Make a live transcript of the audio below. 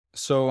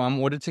So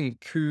I'm auditing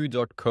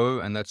Q.co,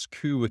 and that's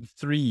Q with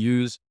 3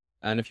 U's.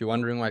 And if you're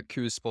wondering why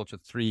Q is spelled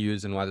with 3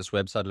 U's and why this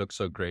website looks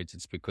so great,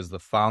 it's because the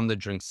founder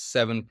drinks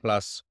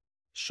 7+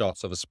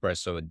 shots of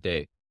espresso a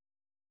day.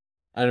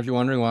 And if you're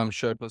wondering why I'm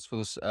shirtless for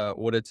this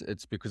audit,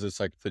 it's because it's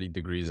like 30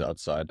 degrees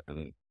outside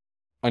and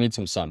I need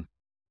some sun.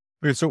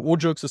 Okay, so all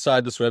jokes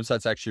aside, this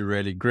website's actually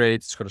really great.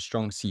 It's got a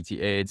strong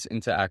CTA, it's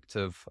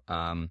interactive.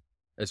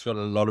 It's got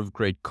a lot of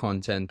great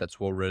content that's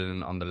well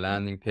written on the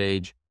landing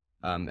page.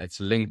 It's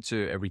linked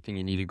to everything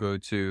you need to go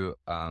to.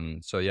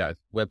 So yeah,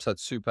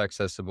 website's super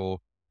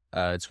accessible.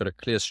 It's got a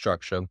clear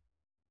structure.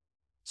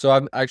 So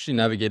I've actually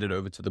navigated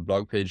over to the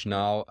blog page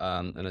now.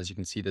 And as you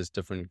can see, there's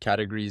different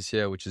categories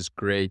here, which is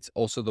great.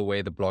 Also, the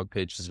way the blog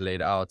page is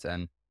laid out.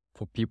 And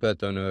for people that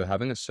don't know,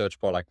 having a search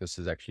bar like this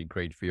is actually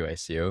great for your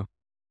SEO.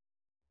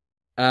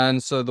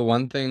 And so the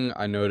one thing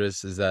I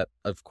noticed is that,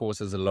 of course,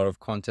 there's a lot of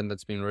content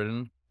that's been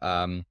written.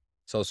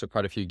 It's also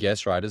quite a few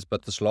guest writers,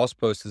 but this last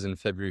post is in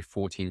February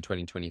 14,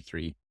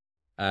 2023.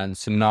 And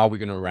so now we're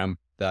going to ramp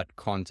that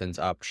content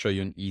up, show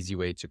you an easy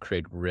way to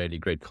create really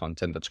great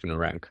content that's going to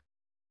rank.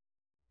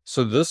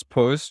 So this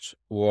post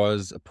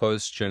was a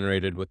post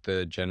generated with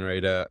the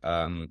generator.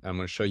 I'm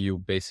going to show you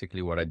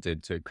basically what I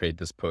did to create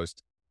this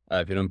post.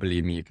 If you don't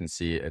believe me, you can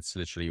see it's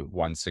literally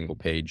one single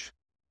page.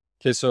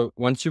 Okay, so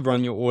once you've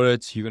run your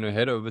audit, you're going to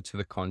head over to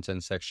the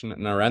content section.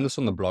 And I ran this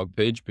on the blog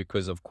page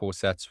because, of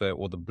course, that's where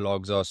all the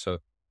blogs are. So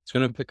it's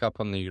going to pick up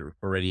on the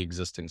already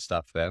existing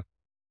stuff there.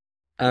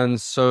 And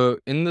so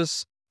in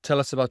this, tell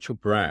us about your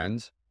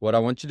brand. What I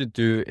want you to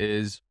do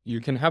is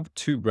you can have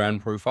 2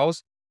 brand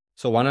profiles.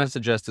 So one I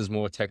suggest is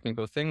more a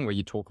technical thing where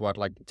you talk about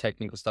like the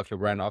technical stuff your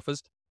brand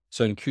offers.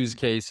 So in Q's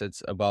case,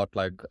 it's about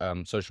like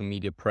social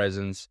media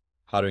presence,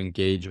 how to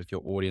engage with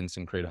your audience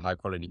and create high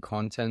quality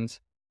content.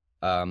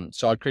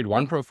 So I'd create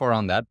one profile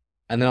around that,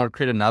 and then I'll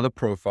create another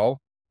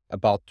profile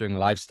about doing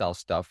lifestyle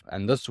stuff.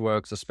 And this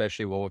works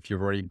especially well if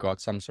you've already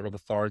got some sort of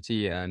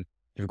authority and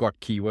you've got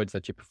keywords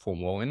that you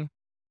perform well in.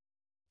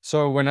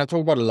 So when I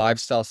talk about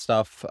lifestyle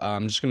stuff,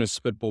 I'm just going to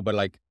spitball, but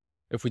like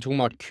if we talk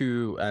about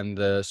Q and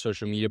the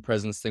social media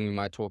presence thing, we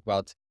might talk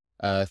about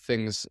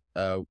things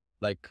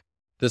like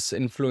this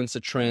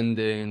influencer trend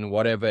in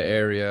whatever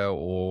area,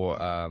 or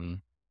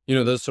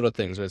those sort of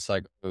things where it's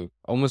like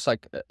almost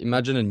like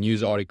imagine a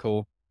news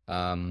article.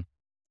 And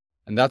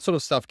that sort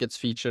of stuff gets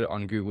featured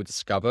on Google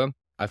Discover.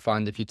 I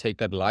find if you take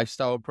that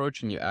lifestyle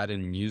approach and you add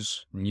in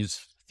news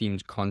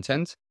themed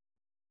content,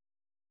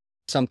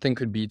 something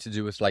could be to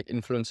do with like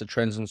influencer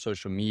trends on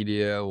social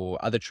media or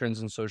other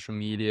trends on social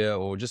media,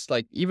 or just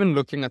like even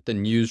looking at the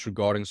news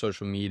regarding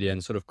social media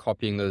and sort of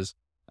copying those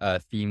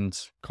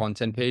themed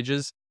content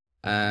pages.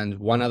 And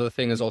one other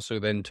thing is also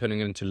then turning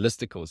it into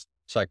listicles.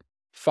 It's like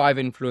 5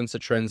 influencer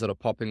trends that are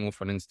popping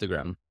off on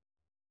Instagram.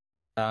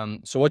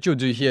 So what you'll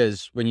do here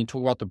is when you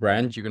talk about the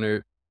brand, you're going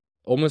to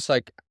almost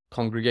like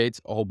congregate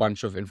a whole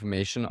bunch of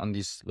information on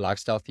these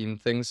lifestyle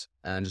themed things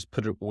and just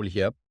put it all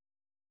here.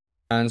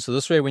 And so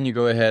this way, when you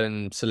go ahead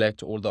and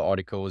select all the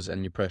articles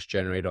and you press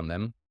generate on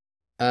them.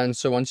 And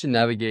so once you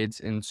navigate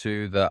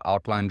into the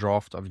outline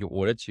draft of your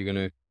audit, you're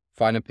going to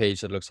find a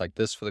page that looks like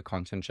this for the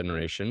content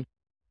generation.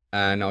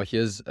 And now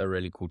here's a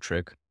really cool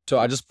trick. So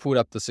I just pulled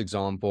up this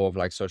example of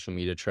like social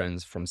media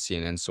trends from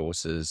CNN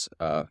sources.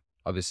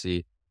 Obviously,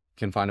 you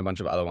can find a bunch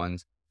of other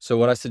ones. So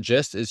what I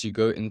suggest is you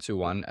go into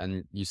one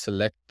and you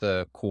select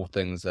the core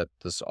things that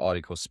this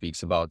article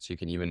speaks about. So you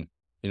can even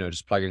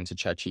just plug it into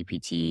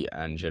ChatGPT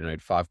and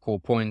generate 5 core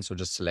points, or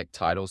just select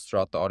titles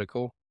throughout the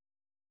article.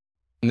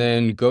 And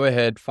then go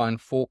ahead, find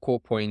 4 core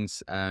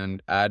points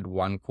and add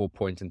 1 core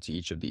point into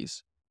each of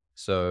these.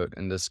 So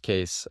in this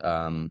case,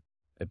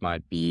 it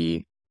might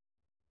be,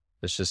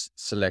 let's just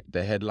select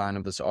the headline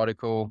of this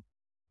article,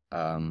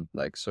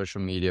 like social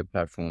media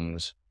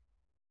platforms.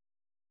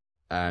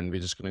 And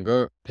we're just going to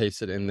go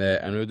paste it in there,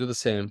 and we'll do the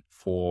same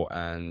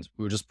and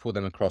we'll just pull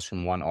them across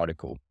from one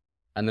article.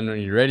 And then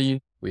when you're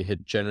ready, we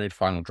hit generate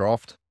final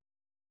draft.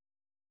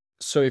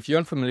 So if you're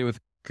unfamiliar with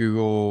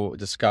Google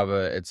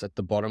Discover, it's at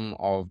the bottom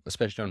of,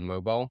 especially on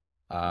mobile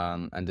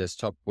and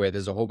desktop, where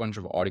there's a whole bunch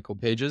of article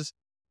pages.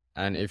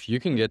 And if you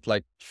can get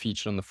like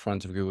featured on the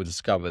front of Google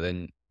Discover,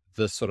 then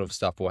this sort of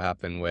stuff will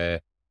happen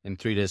where in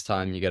 3 days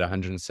time, you get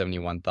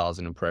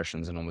 171,000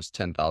 impressions and almost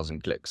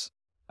 10,000 clicks.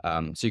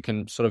 So you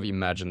can sort of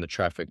imagine the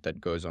traffic that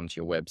goes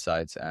onto your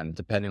website, and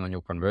depending on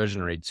your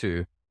conversion rate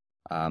too,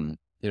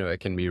 it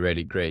can be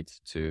really great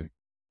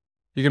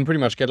you can pretty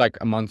much get like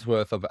a month's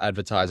worth of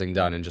advertising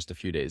done in just a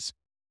few days.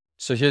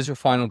 So here's your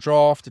final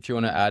draft. If you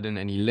want to add in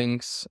any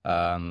links,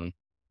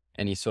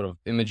 any sort of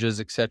images,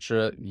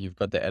 etc., you've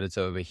got the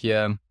editor over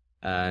here,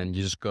 and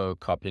you just go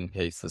copy and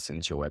paste this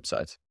into your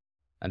website.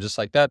 And just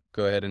like that,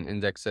 go ahead and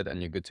index it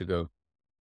and you're good to go.